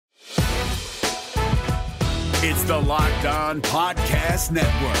It's the Locked On Podcast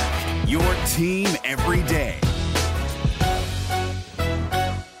Network, your team every day.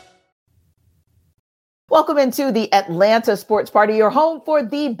 Welcome into the Atlanta Sports Party, your home for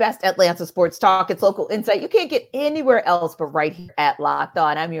the best Atlanta sports talk. It's local insight you can't get anywhere else but right here at Locked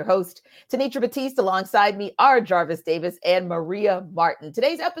On. I'm your host, Tenitra Batiste. Alongside me are Jarvis Davis and Maria Martin.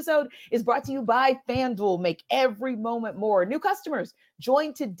 Today's episode is brought to you by FanDuel. Make every moment more. New customers,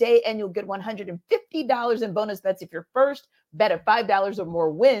 join today and you'll get $150 in bonus bets if your first bet of $5 or more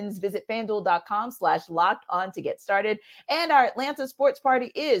wins. Visit FanDuel.com/locked on to get started. And our Atlanta Sports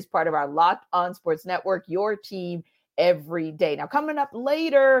Party is part of our Locked On Sports Network, your team every day. Now, coming up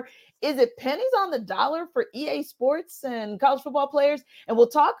later, is it pennies on the dollar for EA Sports and college football players? And we'll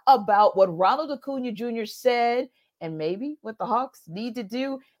talk about what Ronald Acuna Jr. said and maybe what the Hawks need to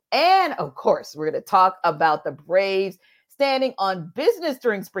do. And of course, we're going to talk about the Braves standing on business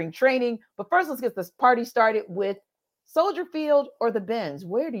during spring training. But first, let's get this party started with Soldier Field or the Benz.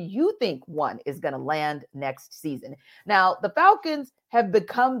 Where do you think one is going to land next season? Now, the Falcons have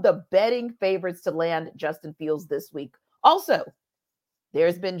become the betting favorites to land Justin Fields this week. Also,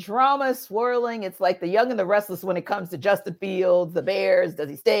 there's been drama swirling. It's like the young and the restless when it comes to Justin Fields, the Bears. Does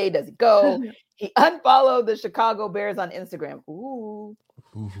he stay? Does he go? He unfollowed the Chicago Bears on Instagram. Ooh.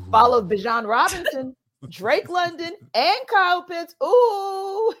 Followed Bijan Robinson, Drake London, and Kyle Pitts.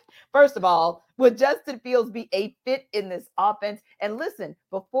 Ooh. First of all, would Justin Fields be a fit in this offense? And listen,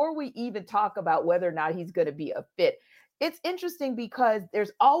 before we even talk about whether or not he's going to be a fit, it's interesting because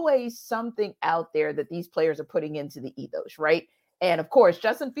there's always something out there that these players are putting into the ethos, right? And of course,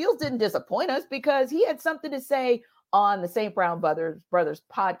 Justin Fields didn't disappoint us because he had something to say on the St. Brown Brothers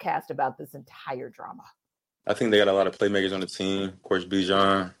podcast about this entire drama. I think they got a lot of playmakers on the team. Of course,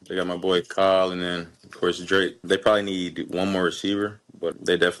 Bijan. They got my boy Kyle, and then, of course, Drake. They probably need one more receiver, but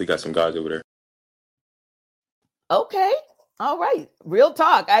they definitely got some guys over there. Okay. All right. Real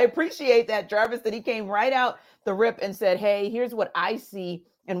talk. I appreciate that, Jarvis, that he came right out the rip and said, hey, here's what I see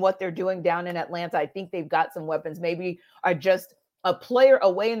and what they're doing down in Atlanta. I think they've got some weapons, maybe are just a player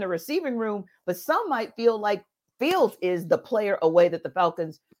away in the receiving room, but some might feel like Fields is the player away that the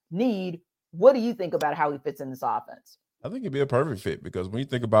Falcons need. What do you think about how he fits in this offense? I think it'd be a perfect fit because when you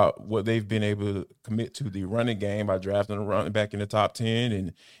think about what they've been able to commit to the running game by drafting a running back in the top 10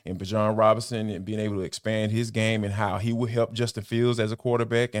 and Bijan Robinson and being able to expand his game and how he would help Justin Fields as a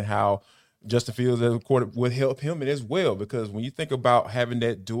quarterback and how Justin Fields as a quarterback would help him as well. Because when you think about having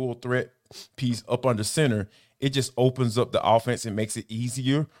that dual threat piece up under center, it just opens up the offense and makes it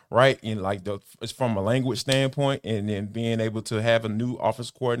easier, right? And like it's from a language standpoint, and then being able to have a new offense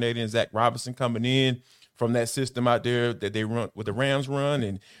coordinator and Zach Robinson coming in from that system out there that they run with the Rams run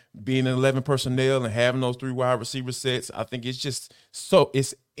and being an 11 personnel and having those 3 wide receiver sets. I think it's just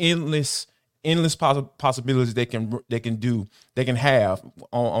it's endless possibilities they can have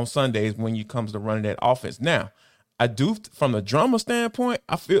on Sundays when it comes to running that offense. Now, I do, from the drama standpoint,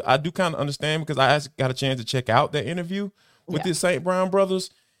 I do kind of understand because I got a chance to check out that interview with the St. Brown brothers.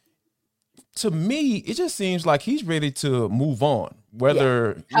 To me, it just seems like he's ready to move on,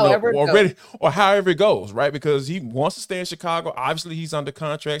 whether however it goes, right? Because he wants to stay in Chicago. Obviously, he's under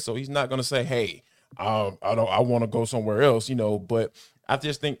contract, so he's not going to say, "Hey, I want to go somewhere else," But I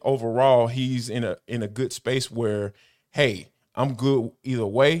just think overall he's in a good space where, hey, I'm good either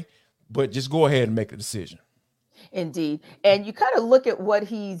way, but just go ahead and make a decision. Indeed. And you kind of look at what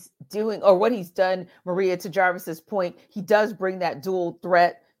he's doing or what he's done, Maria, to Jarvis's point, he does bring that dual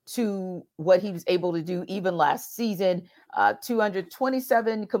threat to what he was able to do even last season.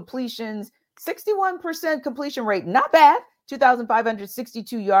 227 completions, 61% completion rate, not bad.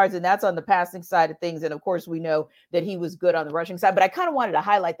 2,562 yards, and that's on the passing side of things. And of course, we know that he was good on the rushing side, but I kind of wanted to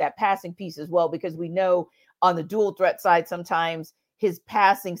highlight that passing piece as well, because we know on the dual threat side, sometimes his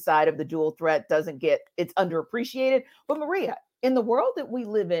passing side of the dual threat it's underappreciated. But Maria, in the world that we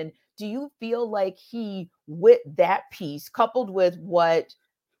live in, do you feel like with that piece, coupled with what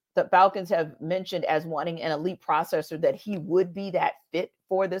the Falcons have mentioned as wanting an elite processor, that he would be that fit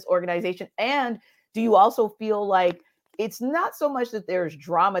for this organization? And do you also feel like it's not so much that there's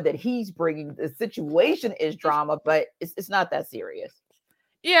drama that he's bringing, the situation is drama, but it's not that serious?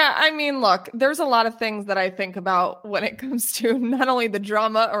 Yeah, I mean, look, there's a lot of things that I think about when it comes to not only the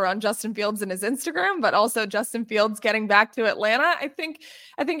drama around Justin Fields and his Instagram, but also Justin Fields getting back to Atlanta. I think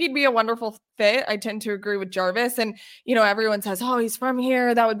he'd be a wonderful fit. I tend to agree with Jarvis. And, everyone says, oh, he's from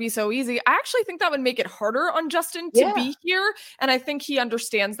here. That would be so easy. I actually think that would make it harder on Justin to be here. And I think he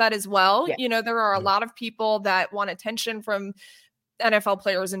understands that as well. Yeah. There are a lot of people that want attention from NFL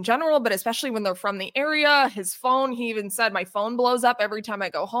players in general, but especially when they're from the area. His phone, he even said, my phone blows up every time I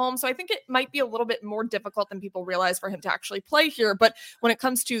go home. So I think it might be a little bit more difficult than people realize for him to actually play here. But when it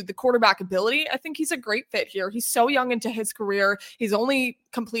comes to the quarterback ability, I think he's a great fit here. He's so young into his career. He's only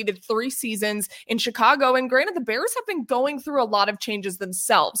completed 3 seasons in Chicago. And granted, the Bears have been going through a lot of changes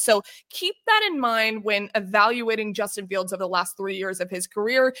themselves. So keep that in mind when evaluating Justin Fields over the last 3 years of his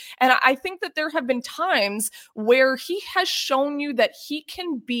career. And I think that there have been times where he has shown you that he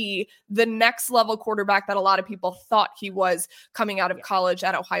can be the next level quarterback that a lot of people thought he was coming out of college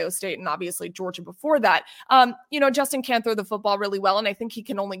at Ohio State and obviously Georgia before that. Justin can throw the football really well, and I think he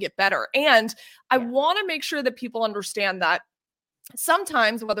can only get better. And I want to make sure that people understand that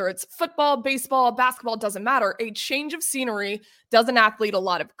sometimes, whether it's football, baseball, basketball, doesn't matter, a change of scenery does an athlete a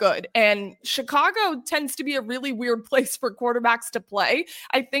lot of good. And Chicago tends to be a really weird place for quarterbacks to play.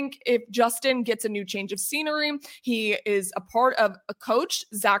 I think if Justin gets a new change of scenery, he is a part of a coach,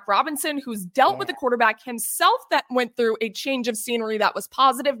 Zach Robinson, who's dealt with a quarterback himself that went through a change of scenery that was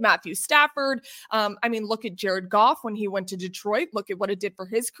positive, Matthew Stafford. Look at Jared Goff when he went to Detroit. Look at what it did for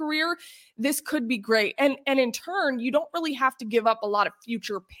his career. This could be great. And in turn, you don't really have to give up a lot of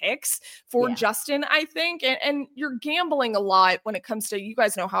future picks for Justin, I think. And you're gambling a lot when it comes to, you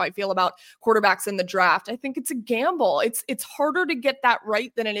guys know how I feel about quarterbacks in the draft. I think it's a gamble. It's harder to get that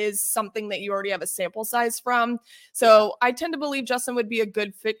right than it is something that you already have a sample size from. So I tend to believe Justin would be a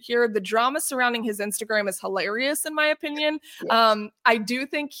good fit here. The drama surrounding his Instagram is hilarious, in my opinion. I do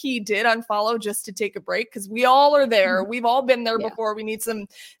think he did unfollow just to take a break, because we all are there. We've all been there before. We need some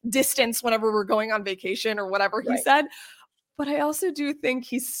distance whenever we're going on vacation or whatever he said. But I also do think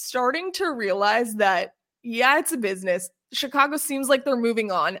he's starting to realize that, it's a business. Chicago seems like they're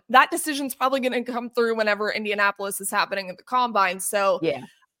moving on. That decision's probably going to come through whenever Indianapolis is happening at the combine. So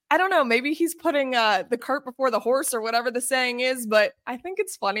I don't know, maybe he's putting the cart before the horse or whatever the saying is, but I think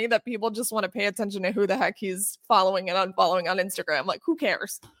it's funny that people just want to pay attention to who the heck he's following and unfollowing on Instagram. Like, who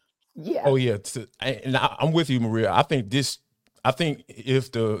cares? Oh, yeah. And I'm with you, Maria. I think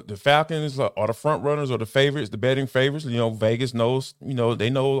if the Falcons are the front runners or the favorites, the betting favorites, Vegas knows, they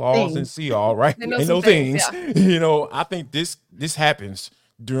know all and see all, right? They know things. I think this happens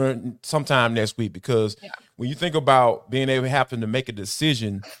during sometime next week, because when you think about being able to happen to make a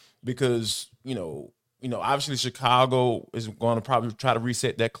decision, because, obviously Chicago is going to probably try to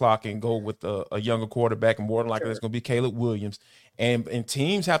reset that clock and go with a younger quarterback, and more than likely it's going to be Caleb Williams. And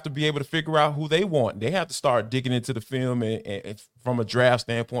teams have to be able to figure out who they want. They have to start digging into the film and from a draft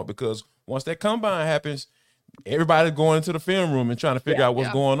standpoint, because once that combine happens, everybody's going into the film room and trying to figure out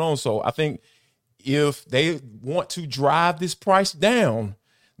what's going on. So I think if they want to drive this price down,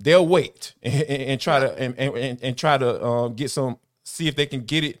 they'll wait and try to get some, see if they can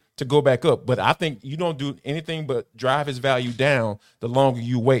get it to go back up. But I think you don't do anything but drive his value down the longer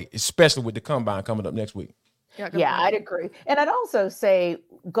you wait, especially with the combine coming up next week. I'd agree. And I'd also say,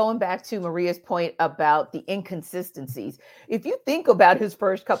 going back to Maria's point about the inconsistencies, if you think about his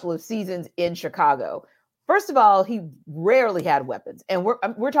first couple of seasons in Chicago, first of all, he rarely had weapons. And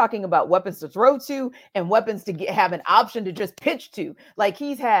we're talking about weapons to throw to and weapons to have an option to just pitch to. Like,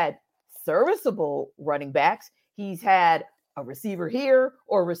 he's had serviceable running backs. He's had a receiver here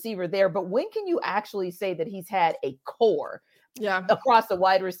or a receiver there. But when can you actually say that he's had a core across the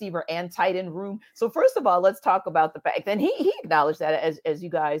wide receiver and tight end room? So first of all, let's talk about the fact, and he acknowledged that, as you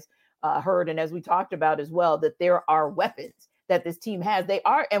guys heard, and as we talked about as well, that there are weapons that this team has. They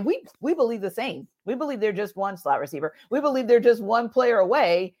are, and we believe the same. We believe they're just one slot receiver. We believe they're just one player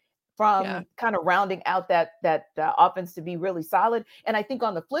away from kind of rounding out that offense to be really solid. And I think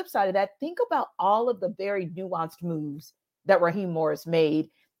on the flip side of that, think about all of the very nuanced moves that Raheem Morris made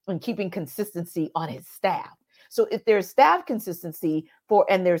in keeping consistency on his staff. So if there's staff consistency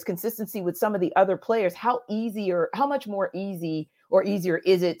and there's consistency with some of the other players, how much more easy or easier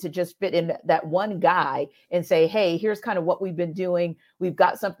is it to just fit in that one guy and say, hey, here's kind of what we've been doing. We've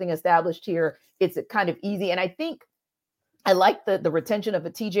got something established here. It's kind of easy. And I think I like the retention of a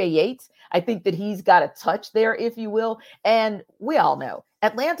TJ Yates. I think that he's got a touch there, if you will. And we all know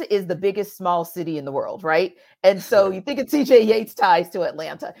Atlanta is the biggest small city in the world, right? And so you think of TJ Yates ties to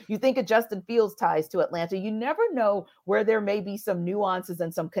Atlanta. You think of Justin Fields ties to Atlanta. You never know where there may be some nuances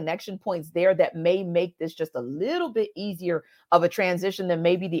and some connection points there that may make this just a little bit easier of a transition than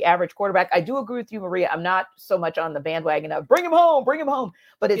maybe the average quarterback. I do agree with you, Maria. I'm not so much on the bandwagon of bring him home,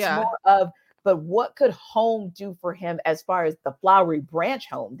 but it's more of, but what could home do for him as far as the flowery branch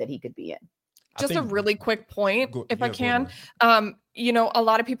home that he could be in? Just a really quick point, if I can. Go A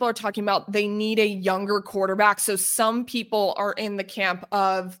lot of people are talking about they need a younger quarterback. So some people are in the camp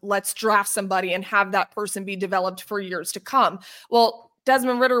of let's draft somebody and have that person be developed for years to come. Well,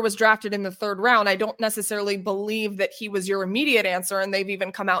 Desmond Ridder was drafted in the 3rd round. I don't necessarily believe that he was your immediate answer. And they've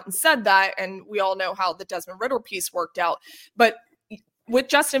even come out and said that. And we all know how the Desmond Ridder piece worked out. But with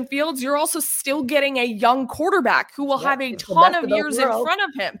Justin Fields, you're also still getting a young quarterback who will have a ton of years in front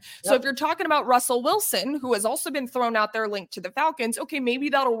of him. So if you're talking about Russell Wilson, who has also been thrown out there linked to the Falcons, okay, maybe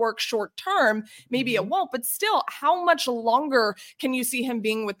that'll work short term. Maybe it won't. But still, how much longer can you see him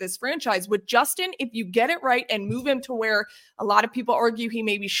being with this franchise? With Justin, if you get it right and move him to where a lot of people argue he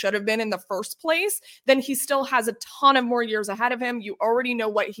maybe should have been in the first place, then he still has a ton of more years ahead of him. You already know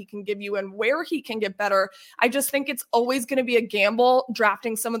what he can give you and where he can get better. I just think it's always going to be a gamble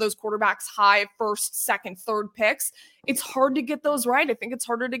drafting some of those quarterbacks high 1st, 2nd, 3rd picks. It's hard to get those right. I think it's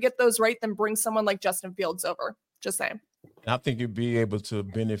harder to get those right than bring someone like Justin Fields over. Just saying. I think you'd be able to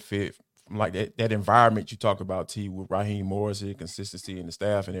benefit from like that environment you talk about, T, with Raheem Morris, the consistency and the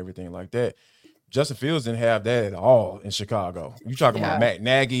staff and everything like that. Justin Fields didn't have that at all in Chicago. You talking about Matt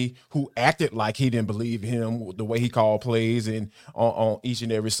Nagy, who acted like he didn't believe him, the way he called plays and on each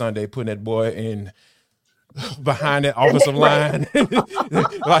and every Sunday, putting that boy in behind that offensive line.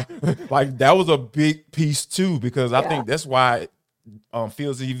 like that was a big piece too, because I think that's why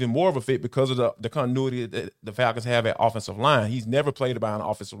Fields is even more of a fit, because of the continuity that the Falcons have at offensive line. He's never played about an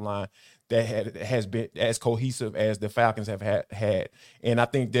offensive line that has been as cohesive as the Falcons have had. And I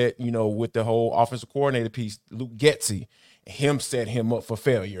think that, with the whole offensive coordinator piece, Luke Getsy, him set him up for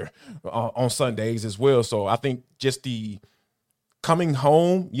failure on Sundays as well. So I think just the coming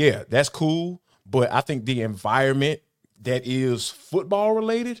home, that's cool. But I think the environment that is football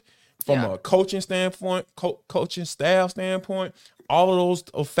related, from a coaching standpoint, coaching staff standpoint, all of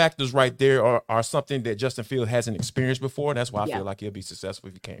those factors right there are something that Justin Fields hasn't experienced before. That's why I feel like he'll be successful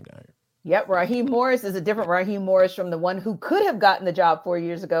if he came down here. Yep, Raheem Morris is a different Raheem Morris from the one who could have gotten the job 4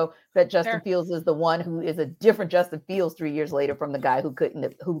 years ago. But Justin Fields is the one who is a different Justin Fields 3 years later from the guy who could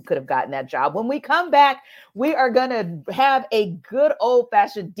have gotten that job. When we come back, we are going to have a good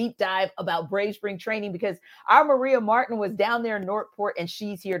old-fashioned deep dive about Brave spring training, because our Maria Martin was down there in Northport, and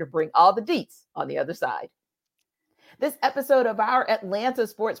she's here to bring all the deets on the other side. This episode of our Atlanta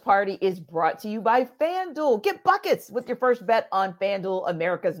Sports Party is brought to you by FanDuel. Get buckets with your first bet on FanDuel,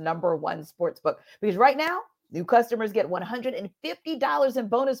 America's #1 sportsbook. Because right now, new customers get $150 in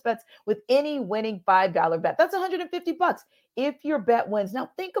bonus bets with any winning $5 bet. That's $150 if your bet wins.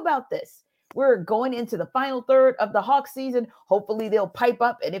 Now, think about this. We're going into the final third of the Hawks season. Hopefully, they'll pipe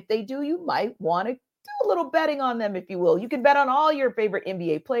up. And if they do, you might want to do a little betting on them, if you will. You can bet on all your favorite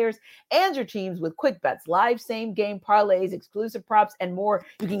NBA players and your teams with quick bets, live same-game parlays, exclusive props, and more.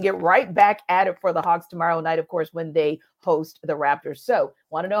 You can get right back at it for the Hawks tomorrow night, of course, when they host the Raptors. So,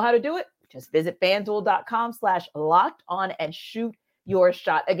 want to know how to do it? Just visit FanDuel.com/locked-on and shoot your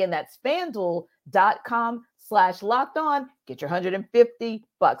shot. Again, that's FanDuel.com/locked-on. Get your $150.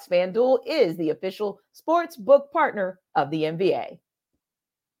 FanDuel is the official sports book partner of the NBA.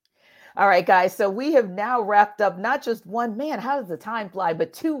 All right, guys. So we have now wrapped up not just one, man, how does the time fly,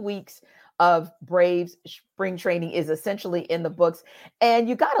 but 2 weeks of Braves spring training is essentially in the books. And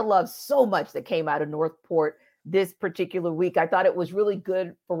you got to love so much that came out of Northport this particular week. I thought it was really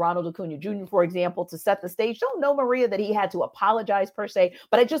good for Ronald Acuna Jr., for example, to set the stage. Don't know, Maria, that he had to apologize per se,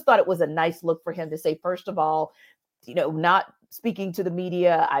 but I just thought it was a nice look for him to say, first of all, not speaking to the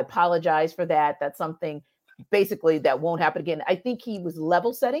media, I apologize for that. That's something basically that won't happen again. I think he was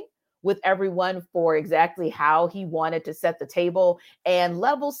level setting with everyone for exactly how he wanted to set the table, and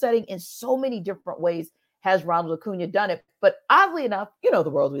level setting in so many different ways has Ronald Acuna done it. But oddly enough, the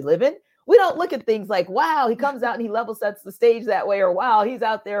world we live in, we don't look at things like, wow, he comes out and he level sets the stage that way, or wow, he's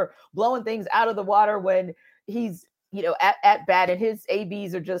out there blowing things out of the water when he's, at bat and his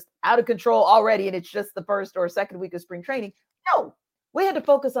ABs are just out of control already. And it's just the first or second week of spring training. No, we had to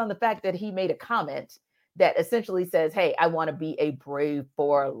focus on the fact that he made a comment that essentially says, hey, I want to be a Brave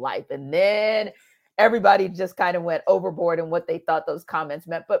for life. And then everybody just kind of went overboard in what they thought those comments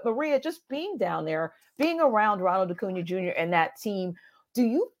meant. But Maria, just being down there, being around Ronald Acuna Jr. and that team, do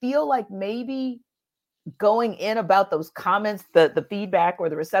you feel like maybe going in about those comments, the feedback or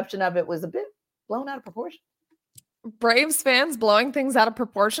the reception of it was a bit blown out of proportion? Braves fans blowing things out of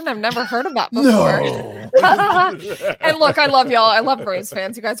proportion? I've never heard of that before. No. And look, I love y'all. I love Braves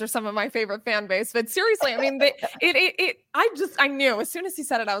fans. You guys are some of my favorite fan base. But seriously, I mean, I knew as soon as he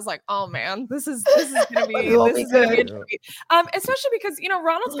said it, I was like, oh man, this is gonna be interesting. Especially because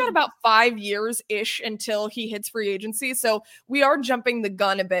Ronald's got about 5 years ish until he hits free agency, so we are jumping the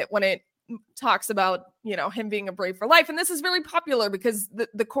gun a bit when it talks about, him being a Brave for life. And this is very popular because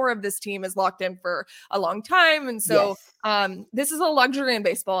the core of this team is locked in for a long time. And so this is a luxury in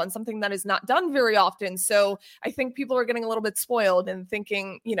baseball and something that is not done very often. So I think people are getting a little bit spoiled and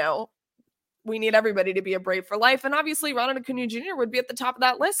thinking, we need everybody to be a Brave for life. And obviously Ronald Acuna Jr. would be at the top of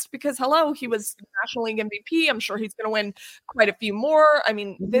that list because he was National League MVP. I'm sure he's going to win quite a few more. I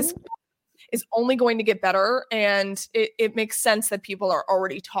mean, this is only going to get better. And it makes sense that people are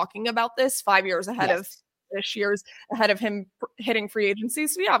already talking about this 5 years ahead of this year's ahead of him hitting free agency.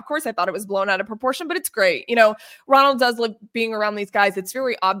 So yeah, of course I thought it was blown out of proportion, but it's great. Ronald does love being around these guys. It's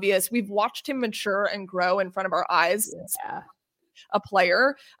very obvious. We've watched him mature and grow in front of our eyes. Yeah. A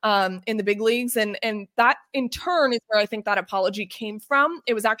player in the big leagues. And that in turn is where I think that apology came from.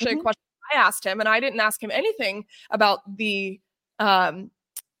 It was actually a question I asked him, and I didn't ask him anything about the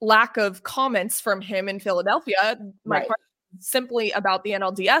lack of comments from him in Philadelphia. My question was simply about the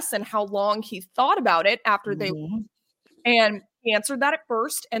NLDS and how long he thought about it after they and he answered that at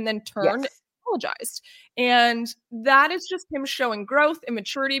first and then turned and apologized. And that is just him showing growth and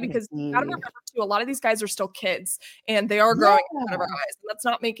maturity because you gotta remember too, a lot of these guys are still kids and they are growing in front of our eyes. And that's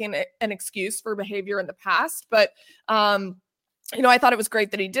not making it an excuse for behavior in the past. But I thought it was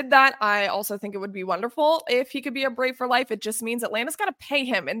great that he did that. I also think it would be wonderful if he could be a Brave for life. It just means Atlanta's got to pay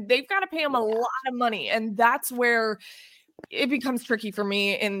him and they've got to pay him a lot of money. And that's where it becomes tricky for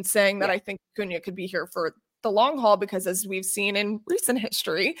me in saying that I think Acuna could be here for the long haul, because as we've seen in recent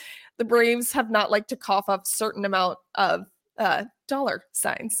history, the Braves have not liked to cough up certain amount of dollar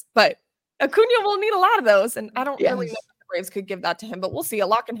signs, but Acuna will need a lot of those. And I don't really know if the Braves could give that to him, but we'll see. A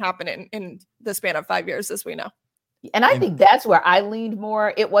lot can happen in the span of 5 years, as we know. And I think that's where I leaned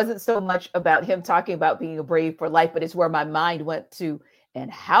more. It wasn't so much about him talking about being a Brave for life, but it's where my mind went to, and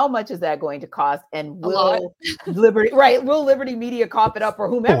how much is that going to cost? And will Liberty Media cough it up, or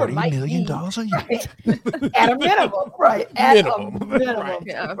whomever $40 might million be, a year at a minimum, right? At a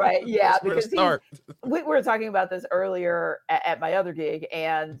minimum, right? Yeah, because we were talking about this earlier at my other gig,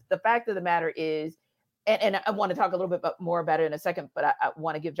 and the fact of the matter is, and I want to talk a little bit more about it in a second, but I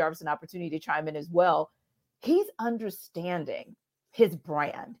want to give Jarvis an opportunity to chime in as well. He's understanding his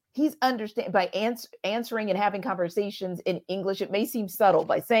brand. He's by answering and having conversations in English. It may seem subtle,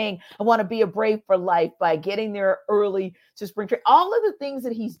 by saying, I want to be a Brave for life, by getting there early to spring training, all of the things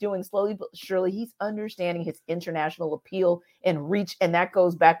that he's doing slowly but surely, he's understanding his international appeal and reach. And that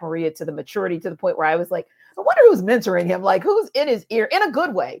goes back, Maria, to the maturity, to the point where I was like, I wonder who's mentoring him, like who's in his ear in a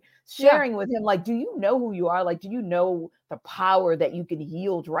good way, sharing with him, like, do you know who you are? Like, do you know the power that you can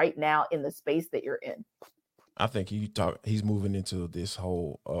yield right now in the space that you're in? I think he's moving into this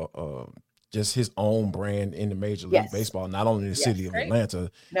whole just his own brand in the Major League Baseball, not only in the city of Atlanta.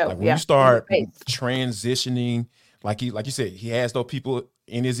 When you start transitioning, like you said, he has those people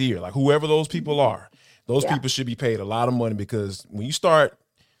in his ear, like whoever those people are, those people should be paid a lot of money, because when you start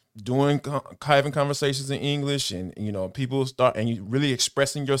having conversations in English, and people start, and you really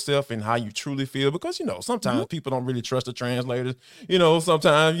expressing yourself and how you truly feel, because sometimes people don't really trust the translators.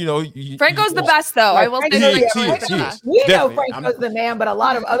 Sometimes Franco's the best, though. I will say we know Franco's the man, but a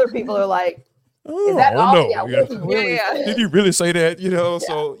lot of other people are like, is that all? Did he really say that?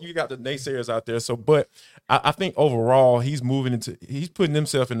 So you got the naysayers out there. So, but I think overall he's putting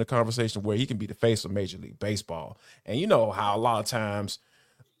himself in the conversation where he can be the face of Major League Baseball. And you know how a lot of times,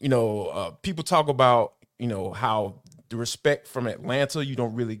 people talk about, how the respect from Atlanta, you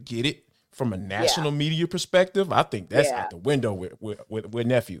don't really get it from a national media perspective. I think that's out the window with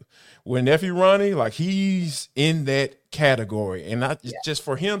nephew. With nephew Ronnie, like he's in that category. And just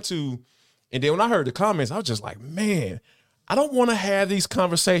for him to, and then when I heard the comments, I was just like, man, I don't want to have these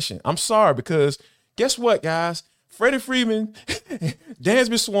conversations. I'm sorry, because guess what, guys? Freddie Freeman,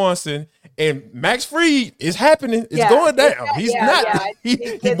 Dansby Swanson, and Max Fried is happening. It's going down. He's not.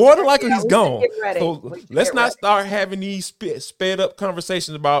 He more than likely he's gone. So let's not start having these sped up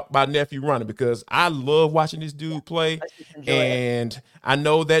conversations about nephew Ronnie, because I love watching this dude play, and I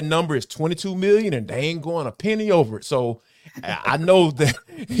know that number is 22 million, and they ain't going a penny over it. So I know that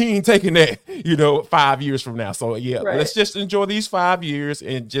he ain't taking that, 5 years from now. So let's just enjoy these 5 years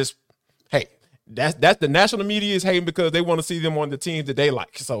and just, hey. That's the national media is hating because they want to see them on the teams that they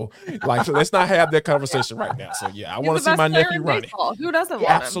like. So let's not have that conversation right now. So I want to see my nephew Ronnie. Who doesn't want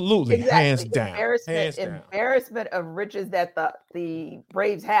him? Absolutely, hands down. Embarrassment of riches that the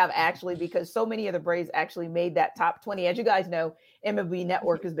Braves have, actually, because so many of the Braves actually made that top 20. As you guys know, MLB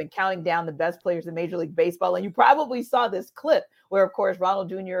Network has been counting down the best players in Major League Baseball, and you probably saw this clip where, of course, Ronald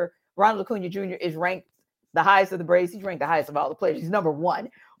Acuna Jr. is ranked the highest of the Braves. He's ranked the highest of all the players. He's number one.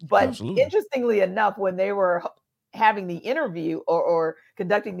 But interestingly enough, when they were having the interview or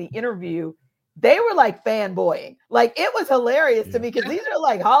conducting the interview, they were like fanboying. Like, it was hilarious to me because these are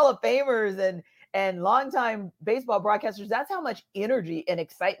like Hall of Famers and longtime baseball broadcasters. That's how much energy and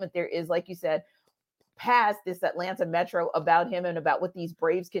excitement there is, like you said, past this Atlanta Metro about him and about what these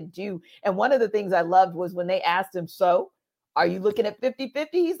Braves can do. And one of the things I loved was when they asked him, so are you looking at 50-50?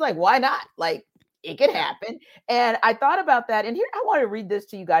 He's like, why not? Like, it could happen. And I thought about that. And here, I want to read this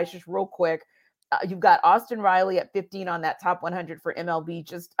to you guys just real quick. You've got Austin Riley at 15 on that top 100 for MLB,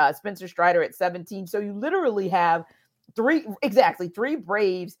 just Spencer Strider at 17. So you literally have three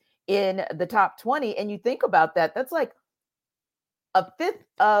Braves in the top 20. And you think about that, that's like a fifth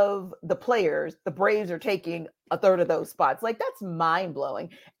of the players, the Braves are taking a third of those spots. Like, that's mind blowing.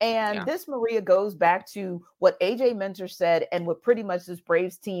 And this, Maria, goes back to what AJ Minter said and what pretty much this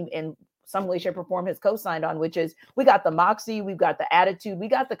Braves team in some way, shape, or form has co-signed on, which is we got the moxie, we've got the attitude, we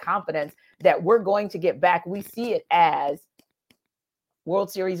got the confidence that we're going to get back. We see it as World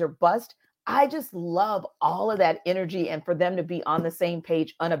Series or bust. I just love all of that energy and for them to be on the same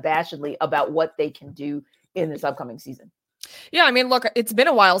page unabashedly about what they can do in this upcoming season. Yeah, I mean, look, it's been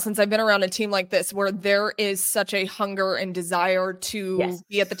a while since I've been around a team like this where there is such a hunger and desire to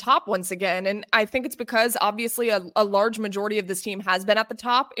be at the top once again. And I think it's because obviously a large majority of this team has been at the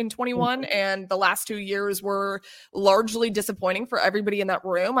top in 21, and the last 2 years were largely disappointing for everybody in that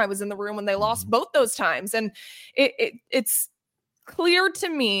room. I was in the room when they lost both those times. And it's clear to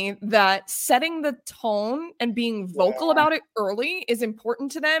me that setting the tone and being vocal about it early is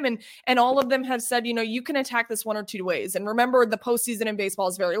important to them. And all of them have said, you can attack this one or two ways. And remember, the postseason in baseball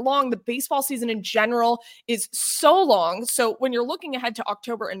is very long. The baseball season in general is so long. So when you're looking ahead to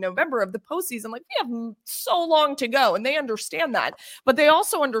October and November of the postseason, like, we have so long to go, and they understand that. But they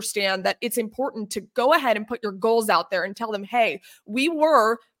also understand that it's important to go ahead and put your goals out there and tell them, hey, we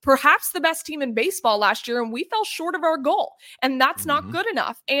were perhaps the best team in baseball last year, and we fell short of our goal. And that's not good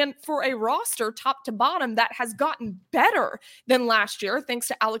enough. And for a roster top to bottom that has gotten better than last year, thanks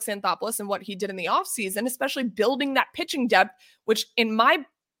to Alex Anthopoulos and what he did in the offseason, especially building that pitching depth, which in my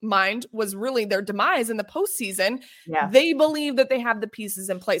mind was really their demise in the postseason. They believe that they have the pieces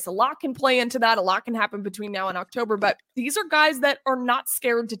in place. A lot can play into that. A lot can happen between now and October. But these are guys that are not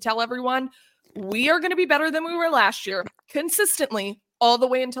scared to tell everyone, we are going to be better than we were last year consistently all the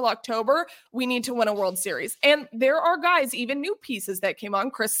way until October. We need to win a World Series. And there are guys, even new pieces that came on.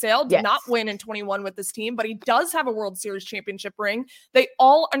 Chris Sale did not win in 21 with this team, but he does have a World Series championship ring. They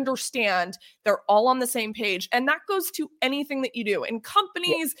all understand. They're all on the same page. And that goes to anything that you do in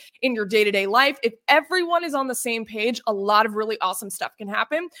companies, in your day-to-day life. If everyone is on the same page, a lot of really awesome stuff can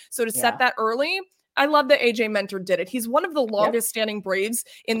happen. So to set that early, I love that AJ Minter did it. He's one of the longest standing Braves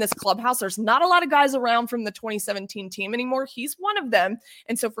in this clubhouse. There's not a lot of guys around from the 2017 team anymore. He's one of them.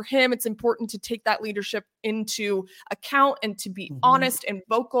 And so for him, it's important to take that leadership into account and to be honest and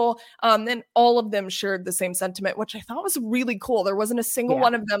vocal. And all of them shared the same sentiment, which I thought was really cool. There wasn't a single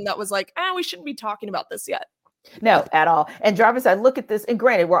one of them that was like, we shouldn't be talking about this yet. No, at all. And Jarvis, I look at this, and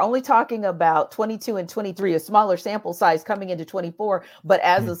granted, we're only talking about 22 and 23, a smaller sample size coming into 24. But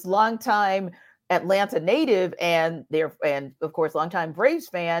as this longtime Atlanta native and of course longtime Braves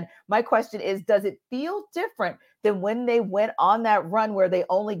fan, my question is, does it feel different than when they went on that run where they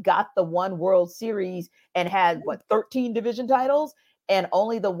only got the one World Series and had 13 division titles and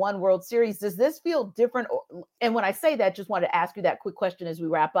only the one World Series? Does this feel different? And when I say that, just wanted to ask you that quick question as we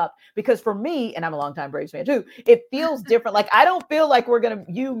wrap up, because for me, and I'm a longtime Braves fan too, it feels different. Like, I don't feel like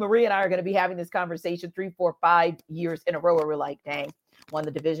you, Maria, and I are going to be having this conversation 3, 4, 5 years in a row where we're like, dang, won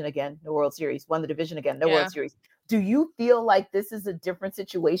the division again, no World Series, won the division again, no World Series. Do you feel like this is a different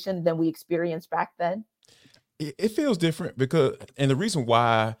situation than we experienced back then? It feels different and the reason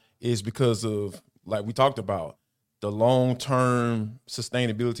why is because of, like we talked about, the long-term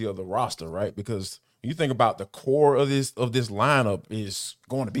sustainability of the roster, right? Because when you think about the core of this lineup is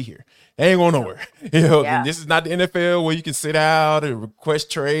going to be here. They ain't going nowhere. And this is not the NFL where you can sit out and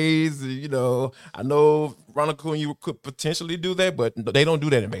request trades. I know Ronald Acuna could potentially do that, but they don't do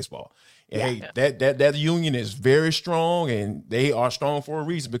that in baseball. And that union is very strong, and they are strong for a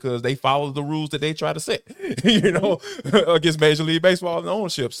reason because they follow the rules that they try to set, against Major League Baseball and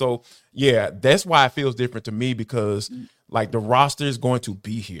ownership. So, that's why it feels different to me, because like the roster is going to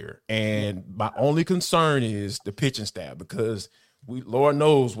be here. And my only concern is the pitching staff, because Lord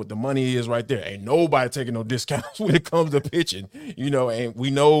knows what the money is right there. Ain't nobody taking no discounts when it comes to pitching, and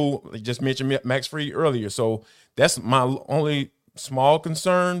we know, I just mentioned Max Fried earlier. So that's my only small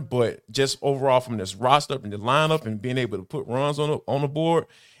concern, but just overall from this roster and the lineup and being able to put runs on the board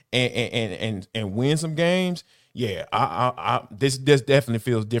and win some games. This definitely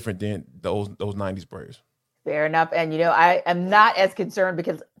feels different than those 90s Braves. Fair enough. And, I am not as concerned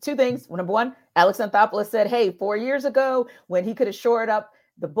because two things. Number one, Alex Anthopoulos said, hey, 4 years ago when he could have shored up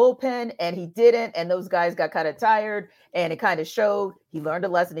the bullpen and he didn't, and those guys got kind of tired and it kind of showed. He learned a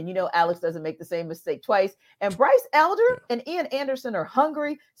lesson. And, Alex doesn't make the same mistake twice. And Bryce Elder and Ian Anderson are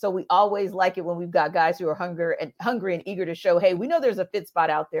hungry. So we always like it when we've got guys who are hungry and eager to show, hey, we know there's a fit spot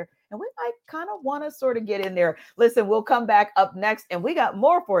out there. And we might kind of want to sort of get in there. Listen, we'll come back up next and we got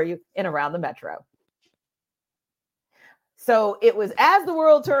more for you in Around the Metro. So it was As the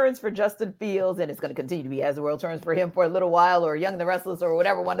World Turns for Justin Fields, and it's going to continue to be As the World Turns for him for a little while, or Young and the Restless, or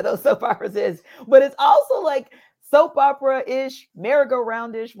whatever one of those soap operas is. But it's also like soap opera-ish,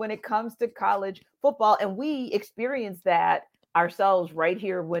 merry-go-round-ish when it comes to college football. And we experienced that ourselves right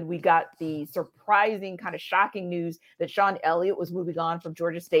here when we got the surprising, kind of shocking news that Sean Elliott was moving on from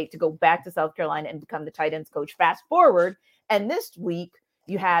Georgia State to go back to South Carolina and become the tight ends coach. Fast forward, and this week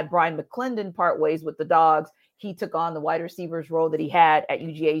you had Brian McClendon part ways with the Dogs. He took on the wide receivers role that he had at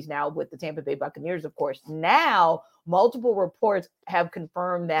UGA's now with the Tampa Bay Buccaneers, of course. Now, multiple reports have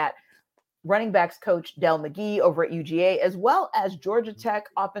confirmed that running backs coach Del McGee over at UGA, as well as Georgia Tech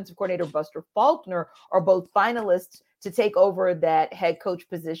offensive coordinator Buster Faulkner, are both finalists to take over that head coach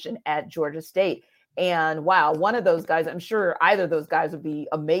position at Georgia State. And wow, one of those guys, I'm sure either of those guys would be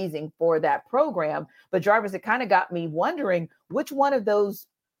amazing for that program. But Jarvis, it kind of got me wondering which one of those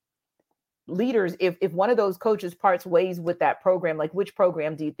leaders, if one of those coaches parts ways with that program, like which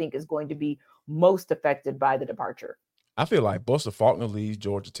program do you think is going to be most affected by the departure? I feel like Buster Faulkner leaves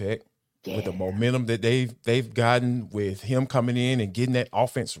Georgia Tech with the momentum that they've gotten with him coming in and getting that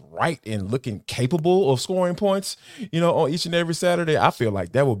offense right and looking capable of scoring points, on each and every Saturday. I feel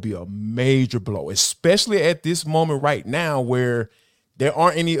like that would be a major blow, especially at this moment right now where there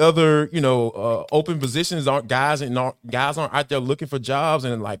aren't any other, open positions. Guys aren't out there looking for jobs,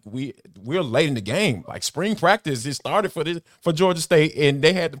 and like we're late in the game. Like spring practice, it started for Georgia State, and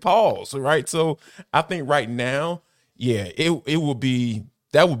they had to pause, right? So I think right now, it would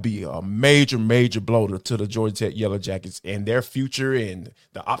be a major blow to the Georgia Tech Yellow Jackets and their future and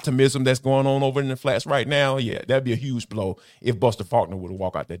the optimism that's going on over in the Flats right now. Yeah, that'd be a huge blow if Buster Faulkner would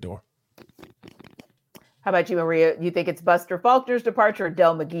walk out that door. How about you, Maria? You think it's Buster Faulkner's departure or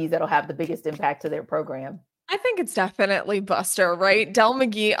Del McGee's that'll have the biggest impact to their program? I think it's definitely Buster, right? Del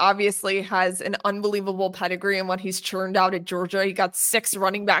McGee obviously has an unbelievable pedigree in what he's churned out at Georgia. He got 6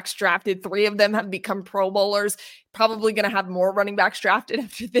 running backs drafted. 3 of them have become Pro Bowlers. Probably going to have more running backs drafted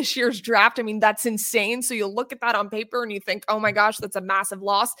after this year's draft. I mean, that's insane. So you look at that on paper and you think, oh my gosh, that's a massive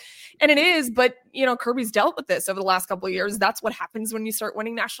loss. And it is, but Kirby's dealt with this over the last couple of years. That's what happens when you start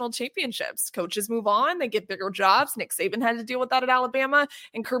winning national championships. Coaches move on, they get bigger jobs. Nick Saban had to deal with that at Alabama,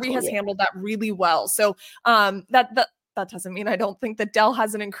 and Kirby has handled that really well. So that doesn't mean I don't think that Del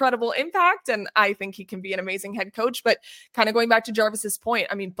has an incredible impact, and I think he can be an amazing head coach. But kind of going back to Jarvis's point,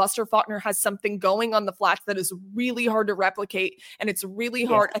 I mean, Buster Faulkner has something going on the Flats that is really hard to replicate, and it's really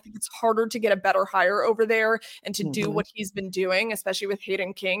hard. I think it's harder to get a better hire over there and to do what he's been doing, especially with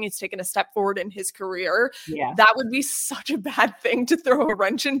Hayden King. He's taken a step forward in his career. Yeah. That would be such a bad thing to throw a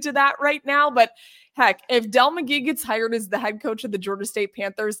wrench into that right now. But heck, if Del McGee gets hired as the head coach of the Georgia State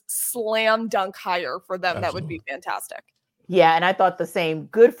Panthers, slam dunk hire for them. Absolutely. That would be fantastic. Yeah, and I thought the same.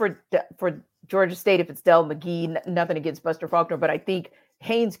 Good for Georgia State if it's Del McGee. Nothing against Buster Faulkner, but I think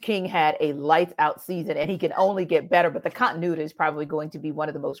Haynes King had a lights out season and he can only get better, but the continuity is probably going to be one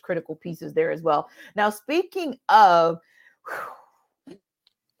of the most critical pieces there as well. Now, speaking of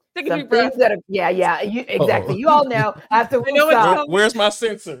take a deep breath. Exactly. You all know I have to stop. Where's my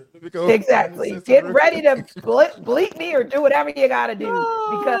sensor? Exactly. Get ready to bleep me or do whatever you got to do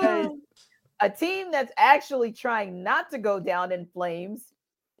because a team that's actually trying not to go down in flames,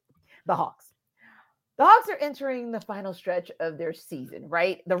 the Hawks. The Hawks are entering the final stretch of their season,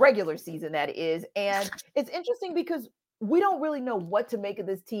 right? The regular season, that is. And it's interesting because we don't really know what to make of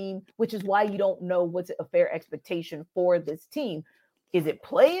this team, which is why you don't know what's a fair expectation for this team. Is it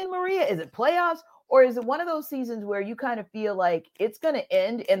play-in, Maria? Is it playoffs? Or is it one of those seasons where you kind of feel like it's going to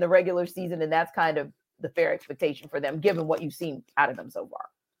end in the regular season and that's kind of the fair expectation for them, given what you've seen out of them so far?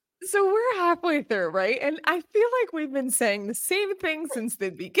 So we're halfway through, right? And I feel like we've been saying the same thing since the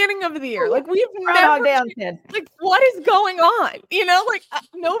beginning of the year. Like we've never, like what is going on?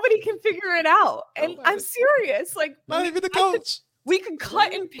 Nobody can figure it out. And I'm serious. Like not even the coach. We could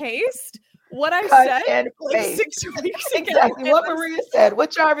cut and paste what I said like 6 weeks ago. Exactly what Maria said,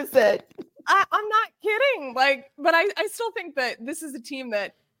 what Jarvis said. I'm not kidding. But I still think that this is a team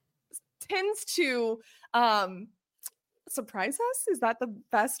that tends to surprise us? Is that the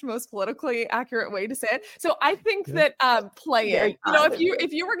best, most politically accurate way to say it? So I think that play-in,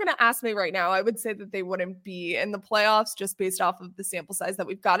 if you were going to ask me right now, I would say that they wouldn't be in the playoffs just based off of the sample size that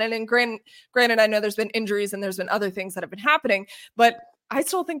we've gotten. And granted, I know there's been injuries and there's been other things that have been happening, but I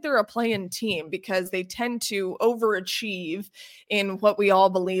still think they're a play-in team because they tend to overachieve in what we all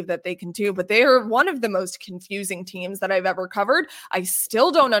believe that they can do. But they are one of the most confusing teams that I've ever covered. I still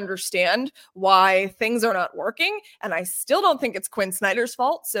don't understand why things are not working. And I still don't think it's Quinn Snyder's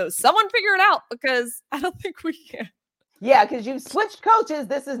fault. So someone figure it out because I don't think we can. Yeah, because you've switched coaches.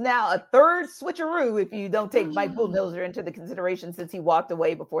 This is now a third switcheroo if you don't take Mike Budenholzer into the consideration since he walked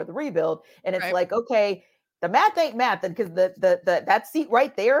away before the rebuild. And it's like, okay, the math ain't math, because that seat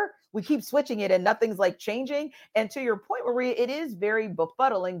right there, we keep switching it and nothing's like changing. And to your point, Maria, it is very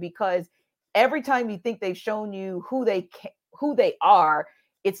befuddling because every time you think they've shown you who they are,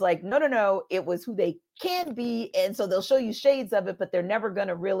 it's like, no, it was who they can be. And so they'll show you shades of it, but they're never going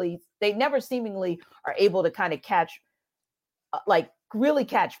to they never seemingly are able to kind of catch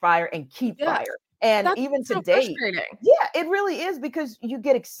fire and keep fire. And that's even so today, it really is, because you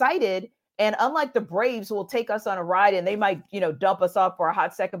get excited. And unlike the Braves, who will take us on a ride and they might, dump us off for a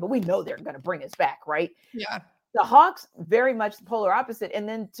hot second, but we know they're going to bring us back, right? Yeah. The Hawks, very much the polar opposite. And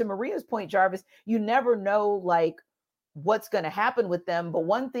then to Maria's point, Jarvis, you never know what's going to happen with them. But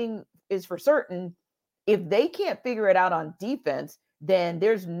one thing is for certain, if they can't figure it out on defense, then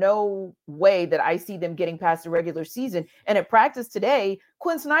there's no way that I see them getting past the regular season. And at practice today,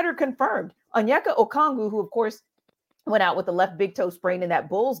 Quinn Snyder confirmed Onyeka Okongwu, who of course went out with the left big toe sprain in that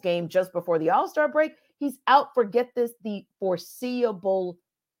Bulls game just before the All-Star break. He's out for, get this, the foreseeable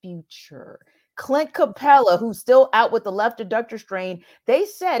future. Clint Capella, who's still out with the left adductor strain, they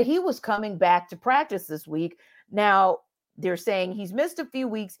said he was coming back to practice this week. Now, they're saying he's missed a few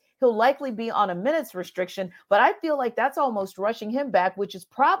weeks. He'll likely be on a minutes restriction, but I feel like that's almost rushing him back, which is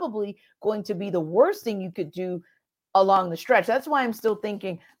probably going to be the worst thing you could do along the stretch. That's why I'm still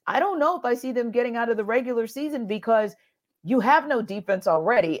thinking, I don't know if I see them getting out of the regular season, because you have no defense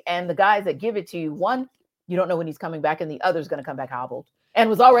already. And the guys that give it to you, one, you don't know when he's coming back, and the other's going to come back hobbled, and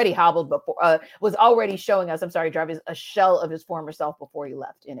was already hobbled before, was already showing us, Jarvis, a shell of his former self before he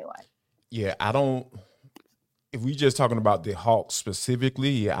left anyway. Yeah, if we just talking about the Hawks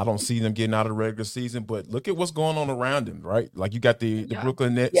specifically, I don't see them getting out of the regular season, but look at what's going on around them, right? Like you got the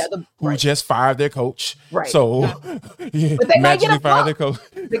Brooklyn Nets who just fired their coach. Right. So but they might get a bump their coach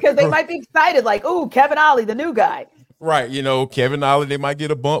because they might be excited, like, ooh, Kevin Ollie, the new guy. Right. Kevin Ollie, they might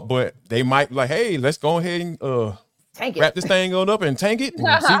get a bump, but they might like, hey, let's go ahead and tank it. Wrap this thing on up and tank it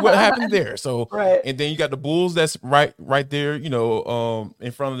and see what happens there. So, and then you got the Bulls that's right there,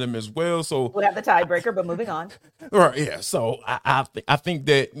 in front of them as well. So we'll have the tiebreaker, but moving on. Right. Yeah. So I think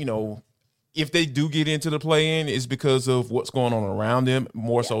that, if they do get into the play-in, it's because of what's going on around them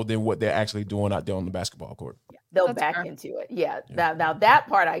more so than what they're actually doing out there on the basketball court. Yeah. They'll back into it. Yeah. Now that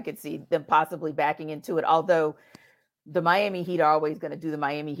part I could see them possibly backing into it, although the Miami Heat are always going to do the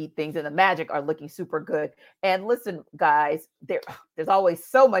Miami Heat things, and the Magic are looking super good. And listen, guys, there's always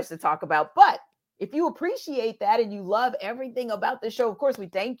so much to talk about, but if you appreciate that and you love everything about the show, of course, we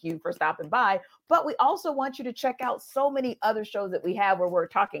thank you for stopping by, but we also want you to check out so many other shows that we have where we're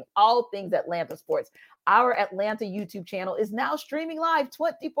talking all things Atlanta sports. Our Atlanta YouTube channel is now streaming live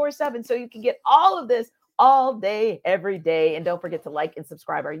 24/7, so you can get all of this all day, every day. And don't forget to like and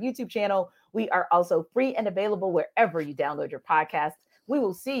subscribe our YouTube channel. We are also free and available wherever you download your podcasts. We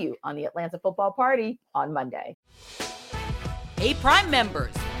will see you on the Atlanta Football Party on Monday. Hey, Prime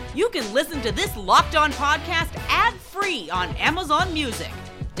members, you can listen to this Locked On podcast ad-free on Amazon Music.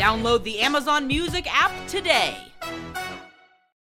 Download the Amazon Music app today.